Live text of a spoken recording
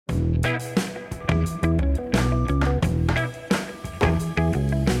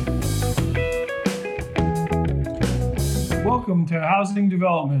welcome to Housing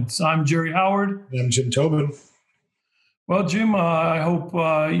Developments. I'm Jerry Howard. I'm Jim Tobin. Well, Jim, I hope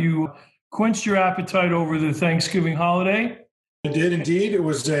you quenched your appetite over the Thanksgiving holiday. I did indeed. It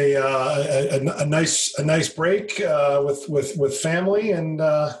was a nice break with family, and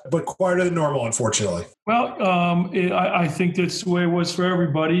but quieter than normal, unfortunately. Well, I think that's the way it was for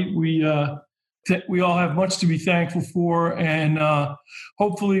everybody. We all have much to be thankful for, and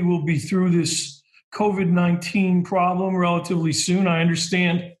hopefully we'll be through this COVID-19 problem relatively soon. I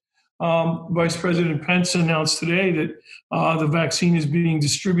understand Vice President Pence announced today that the vaccine is being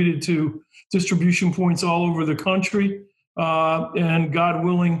distributed to distribution points all over the country. And God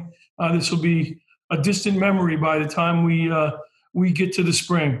willing, this will be a distant memory by the time we get to the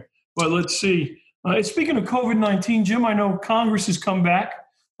spring. But let's see. Speaking of COVID-19, Jim, I know Congress has come back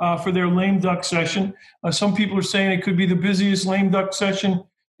for their lame duck session. Some people are saying it could be the busiest lame duck session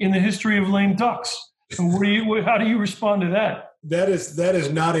in the history of lame ducks. And how do you respond to that? That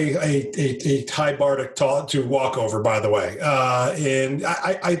is not a high bar to walk over, by the way. And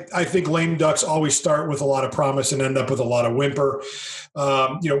I think lame ducks always start with a lot of promise and end up with a lot of whimper.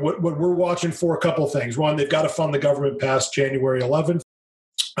 What we're watching for, a couple of things. One, they've got to fund the government past January 11th.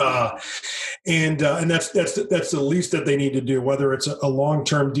 And that's the least that they need to do, whether it's a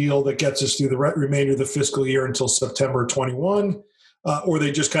long-term deal that gets us through the remainder of the fiscal year until September 21, or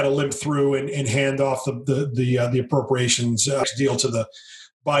they just kind of limp through and hand off the appropriations deal to the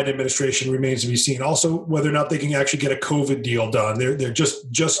Biden administration remains to be seen. Also, whether or not they can actually get a COVID deal done. They're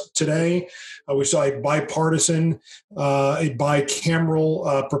just today, we saw a bipartisan, a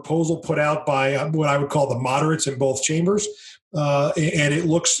bicameral proposal put out by what I would call the moderates in both chambers. And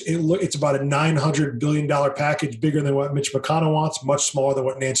it's about a $900 billion package, bigger than what Mitch McConnell wants, much smaller than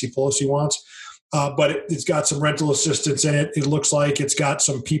what Nancy Pelosi wants. But it's got some rental assistance in it. It looks like it's got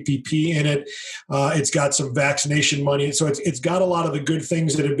some PPP in it. It's got some vaccination money. So it's got a lot of the good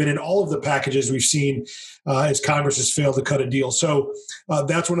things that have been in all of the packages we've seen as Congress has failed to cut a deal. So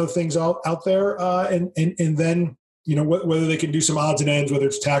that's one of the things out there. And then, whether they can do some odds and ends, whether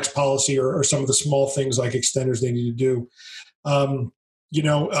it's tax policy or some of the small things like extenders they need to do.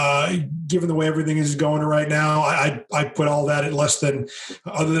 Given the way everything is going right now, I put all that at less than,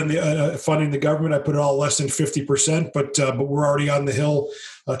 other than the funding the government, I put it all less than 50%. But we're already on the hill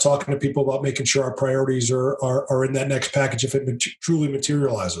talking to people about making sure our priorities are in that next package if it truly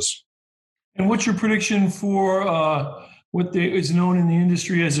materializes. And what's your prediction for what is known in the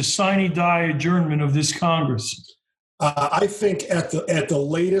industry as a sine die adjournment of this Congress? I think at the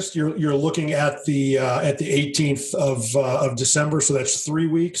latest, you're looking at the 18th of December, so that's 3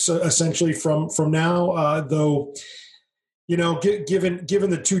 weeks essentially from now. Though, given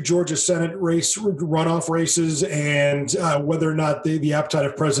the two Georgia Senate runoff races and whether or not the appetite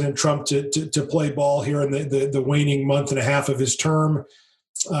of President Trump to play ball here in the waning month and a half of his term,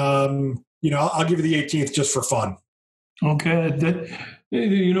 I'll give you the 18th just for fun. Okay.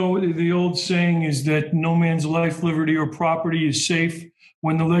 The old saying is that no man's life, liberty, or property is safe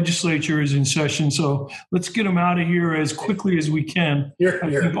when the legislature is in session. So let's get them out of here as quickly as we can. I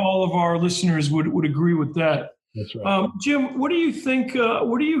think all of our listeners would agree with that. That's right. Jim, what do you think?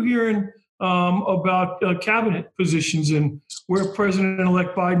 What are you hearing about cabinet positions and where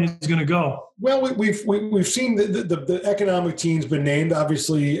President-elect Biden is going to go? Well, we've seen the economic team's been named.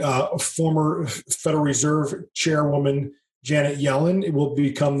 Obviously, former Federal Reserve Chairwoman Janet Yellen will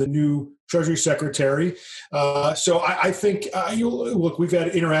become the new Treasury Secretary. So I think, look, we've had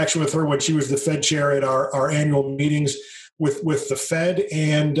interaction with her when she was the Fed chair at our annual meetings with the Fed,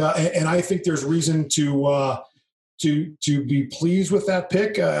 and I think there's reason to be pleased with that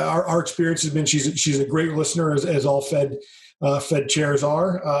pick. Our experience has been she's a great listener, as all Fed chairs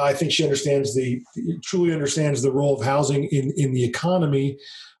are. I think she truly understands the role of housing in the economy.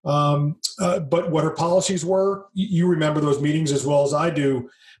 But what her policies were, you remember those meetings as well as I do.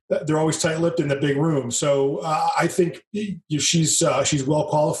 They're always tight-lipped in the big room. So I think she's well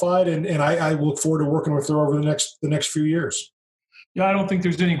qualified, and I look forward to working with her over the next few years. Yeah, I don't think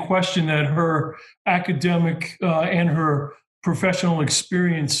there's any question that her academic and her professional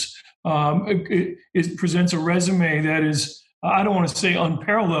experience presents a resume that is, I don't want to say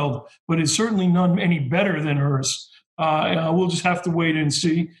unparalleled, but is certainly none any better than hers. We'll just have to wait and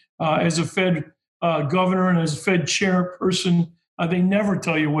see. As a Fed governor and as a Fed chairperson, they never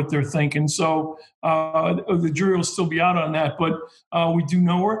tell you what they're thinking. So the jury will still be out on that. But we do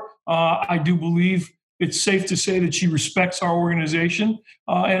know her. I do believe it's safe to say that she respects our organization,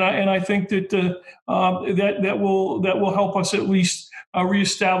 and I think that that will help us at least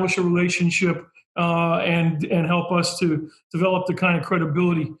reestablish a relationship and help us to develop the kind of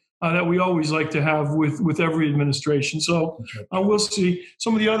credibility that we always like to have with every administration. So we'll see.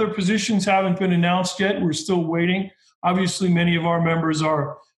 Some of the other positions haven't been announced yet. We're still waiting. Obviously, many of our members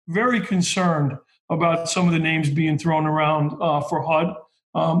are very concerned about some of the names being thrown around for HUD.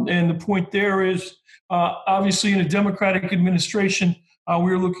 And the point there is, obviously, in a Democratic administration,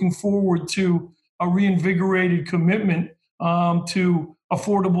 we're looking forward to a reinvigorated commitment to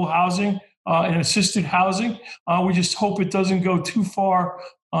affordable housing and assisted housing. We just hope it doesn't go too far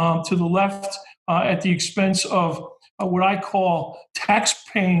to the left at the expense of what I call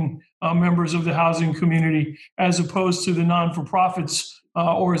tax-paying members of the housing community, as opposed to the non-for-profits,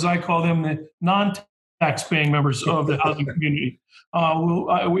 or as I call them, the non-tax-paying members of the housing community.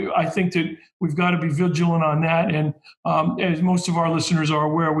 I think that we've got to be vigilant on that. And as most of our listeners are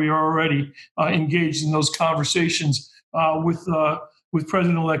aware, we are already engaged in those conversations with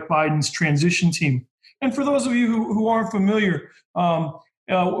President-elect Biden's transition team. And for those of you who aren't familiar,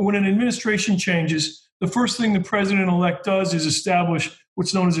 when an administration changes, the first thing the president-elect does is establish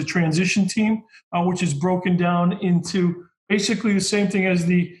what's known as a transition team, which is broken down into basically the same thing as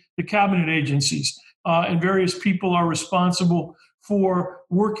the cabinet agencies. And various people are responsible for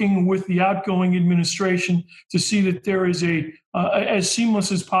working with the outgoing administration to see that there is as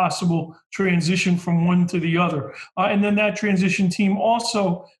seamless as possible transition from one to the other. And then that transition team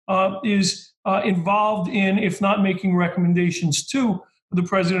also is involved in, if not making recommendations to the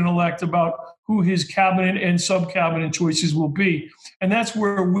president-elect about who his cabinet and sub-cabinet choices will be. And that's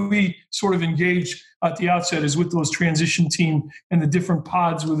where we sort of engage at the outset, is with those transition team and the different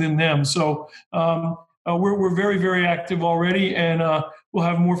pods within them. So we're very, very active already, and we'll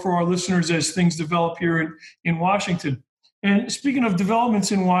have more for our listeners as things develop here in Washington. And speaking of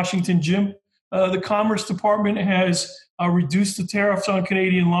developments in Washington, Jim, the Commerce Department has reduced the tariffs on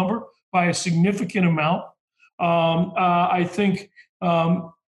Canadian lumber by a significant amount. I think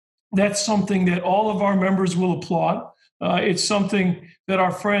that's something that all of our members will applaud. It's something that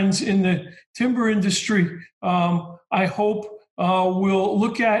our friends in the timber industry, I hope, will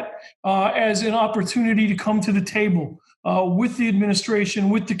look at as an opportunity to come to the table with the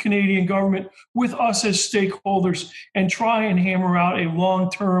administration, with the Canadian government, with us as stakeholders, and try and hammer out a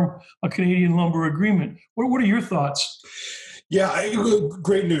long-term Canadian lumber agreement. What are your thoughts? Yeah,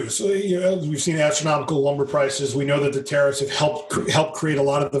 great news. We've seen astronomical lumber prices. We know that the tariffs have helped create a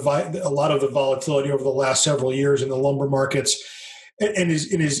lot of the volatility over the last several years in the lumber markets. And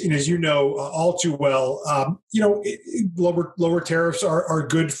as you know all too well, lower tariffs are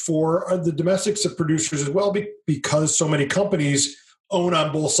good for the domestic producers as well, because so many companies own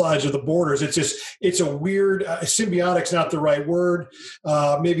on both sides of the borders. It's a weird, symbiotic's not the right word.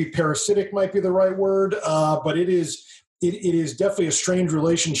 Maybe parasitic might be the right word, but it is definitely a strange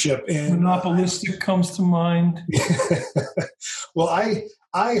relationship. And monopolistic comes to mind. Well,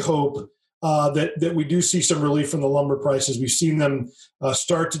 I hope that we do see some relief from the lumber prices. We've seen them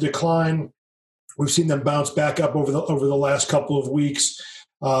start to decline. We've seen them bounce back up over the last couple of weeks.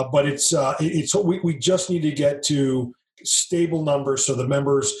 But we just need to get to stable numbers so the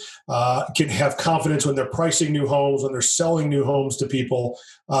members can have confidence when they're pricing new homes, when they're selling new homes to people,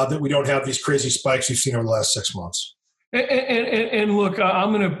 that we don't have these crazy spikes we've seen over the last 6 months. And look,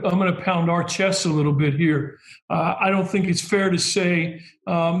 I'm gonna pound our chests a little bit here. I don't think it's fair to say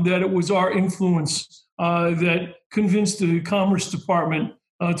that it was our influence that convinced the Commerce Department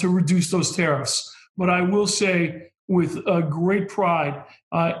to reduce those tariffs. But I will say with great pride,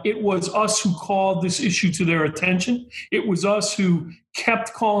 it was us who called this issue to their attention. It was us who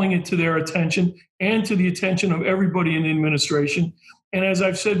kept calling it to their attention and to the attention of everybody in the administration. And as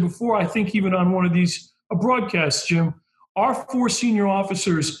I've said before, I think even on one of these broadcasts, Jim, our 4 senior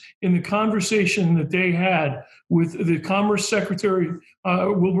officers, in the conversation that they had with the Commerce Secretary,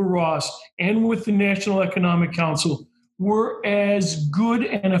 Wilbur Ross, and with the National Economic Council, were as good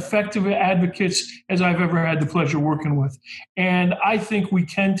and effective advocates as I've ever had the pleasure working with. And I think we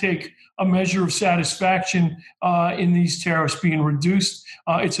can take a measure of satisfaction in these tariffs being reduced.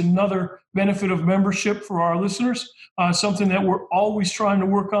 It's another benefit of membership for our listeners. Something that we're always trying to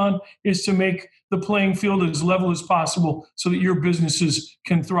work on is to make the playing field as level as possible so that your businesses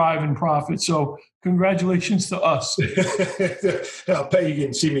can thrive and profit. So congratulations to us. I'll pay you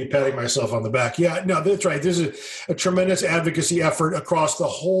can see me patting myself on the back. Yeah, no, that's right. This is a tremendous advocacy effort across the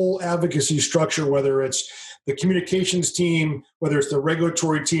whole advocacy structure, whether it's the communications team, whether it's the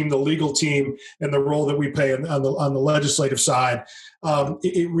regulatory team, the legal team, and the role that we play on the legislative side.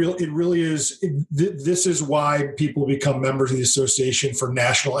 It really is. This is why people become members of the Association for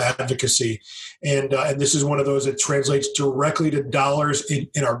National Advocacy, and this is one of those that translates directly to dollars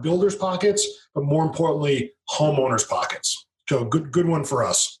in our builders' pockets, but more importantly, homeowners' pockets. So good one for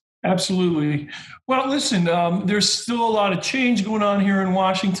us. Absolutely. Well, listen, there's still a lot of change going on here in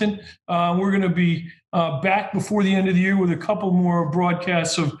Washington. We're going to be back before the end of the year with a couple more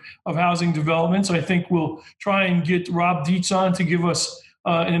broadcasts of housing developments. I think we'll try and get Rob Dietz on to give us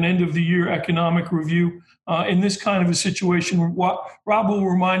an end of the year economic review. In this kind of a situation, Rob will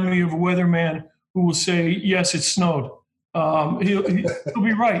remind me of a weatherman who will say, yes, it snowed. He'll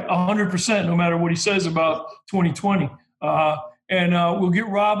be right 100%, no matter what he says about 2020. And we'll get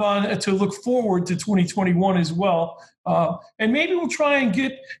Rob on to look forward to 2021 as well. And maybe we'll try and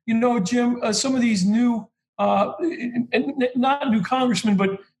get, Jim, some of these new, not new congressmen,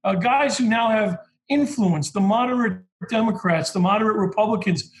 but guys who now have influence, the moderate Democrats, the moderate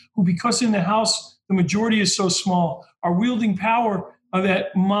Republicans, who, because in the House, the majority is so small, are wielding power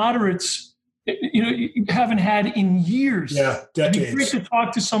that moderates, haven't had in years. Yeah, decades. It'd be great to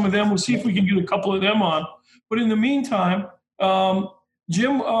talk to some of them. We'll see if we can get a couple of them on. But in the meantime,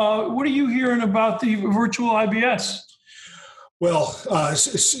 Jim, what are you hearing about the virtual IBS? Well,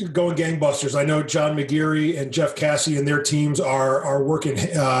 going gangbusters. I know John McGeary and Jeff Cassidy and their teams are working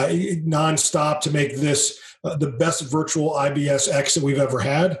nonstop to make this the best virtual IBS-X that we've ever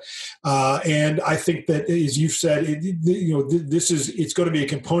had. And I think that, as you've said, it's going to be a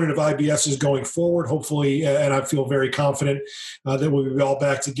component of IBS's going forward, hopefully, and I feel very confident that we'll be all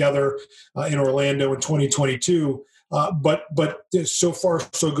back together in Orlando in 2022. But so far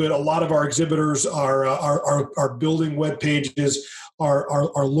so good. A lot of our exhibitors are building web pages,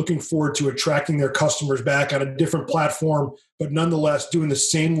 are looking forward to attracting their customers back on a different platform, but nonetheless doing the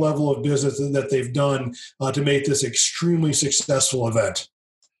same level of business that they've done to make this extremely successful event.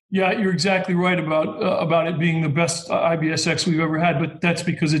 Yeah, you're exactly right about it being the best IBS-X we've ever had, but that's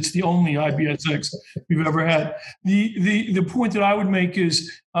because it's the only IBS-X we've ever had. The point that I would make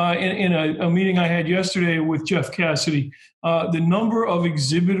is in a meeting I had yesterday with Jeff Cassidy, the number of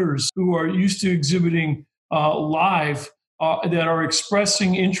exhibitors who are used to exhibiting live that are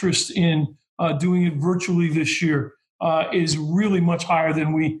expressing interest in doing it virtually this year is really much higher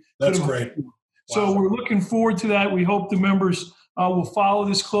than we. That's great. Wow. So we're looking forward to that. We hope the members will follow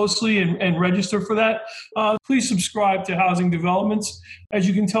this closely and register for that. Please subscribe to Housing Developments. As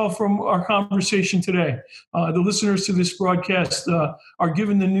you can tell from our conversation today, the listeners to this broadcast are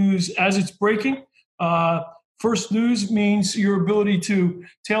given the news as it's breaking. First news means your ability to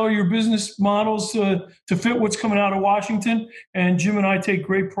tailor your business models to fit what's coming out of Washington. And Jim and I take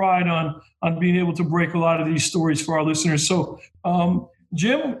great pride on being able to break a lot of these stories for our listeners. So,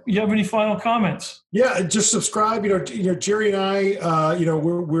 Jim, you have any final comments? Yeah, just subscribe. Jerry and I,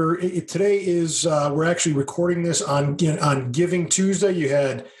 we're today is we're actually recording this on Giving Tuesday. You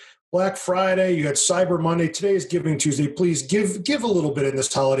had Black Friday, you had Cyber Monday. Today is Giving Tuesday. Please give a little bit in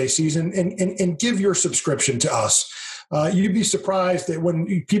this holiday season and give your subscription to us. You'd be surprised that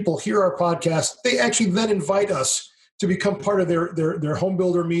when people hear our podcast, they actually then invite us to become part of their home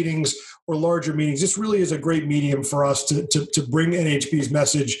builder meetings or larger meetings. This really is a great medium for us to bring NHB's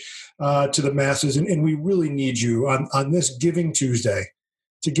message to the masses. And we really need you on this Giving Tuesday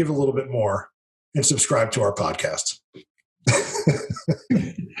to give a little bit more and subscribe to our podcast.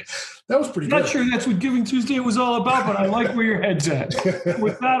 That was pretty good. Not sure that's what Giving Tuesday was all about, but I like where your head's at.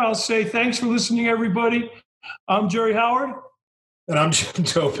 With that, I'll say thanks for listening, everybody. I'm Jerry Howard. And I'm Jim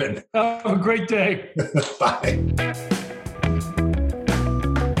Tobin. Have a great day. Bye.